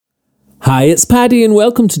Hi, it's Paddy and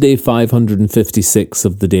welcome to day 556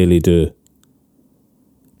 of the Daily Do.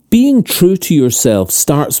 Being true to yourself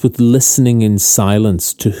starts with listening in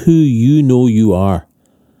silence to who you know you are,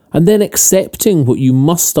 and then accepting what you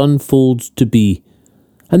must unfold to be.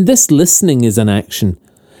 And this listening is an action.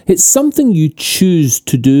 It's something you choose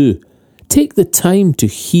to do. Take the time to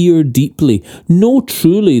hear deeply, know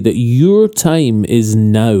truly that your time is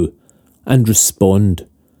now, and respond.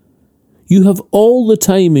 You have all the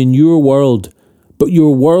time in your world, but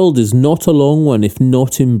your world is not a long one if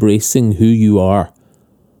not embracing who you are.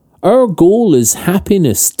 Our goal is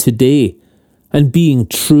happiness today, and being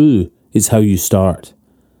true is how you start.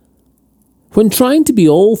 When trying to be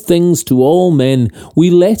all things to all men, we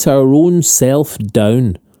let our own self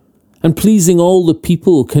down, and pleasing all the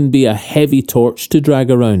people can be a heavy torch to drag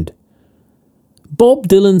around. Bob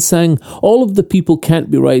Dylan sang, "All of the people can't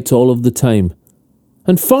be right all of the time."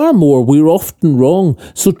 And far more, we're often wrong,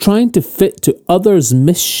 so trying to fit to others'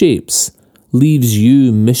 misshapes leaves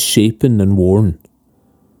you misshapen and worn.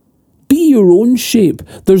 Be your own shape.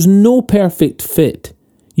 There's no perfect fit.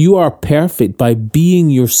 You are perfect by being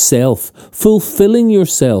yourself, fulfilling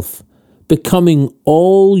yourself. Becoming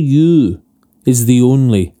all you is the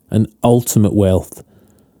only and ultimate wealth.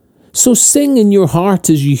 So sing in your heart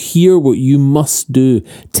as you hear what you must do.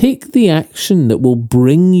 Take the action that will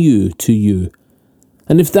bring you to you.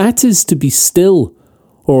 And if that is to be still,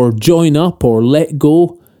 or join up, or let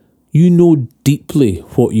go, you know deeply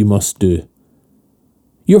what you must do.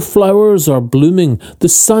 Your flowers are blooming, the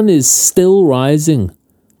sun is still rising.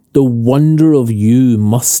 The wonder of you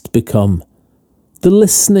must become. The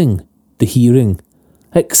listening, the hearing,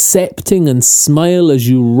 accepting and smile as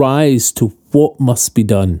you rise to what must be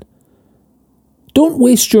done. Don't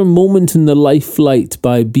waste your moment in the life light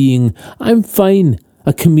by being, "I'm fine,"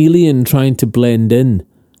 a chameleon trying to blend in.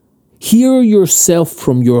 Hear yourself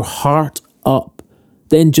from your heart up,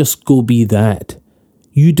 then just go be that.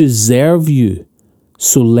 You deserve you,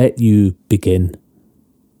 so let you begin.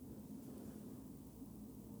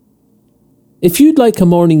 If you'd like a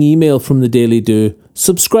morning email from the Daily Do,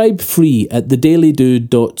 subscribe free at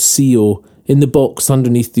thedailydo.co in the box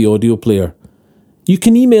underneath the audio player. You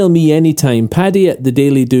can email me anytime,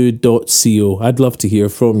 paddy@thedailydo.co. I'd love to hear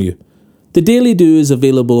from you. The Daily Do is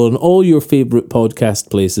available on all your favourite podcast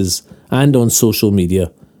places and on social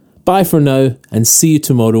media. Bye for now, and see you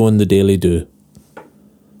tomorrow on The Daily Do.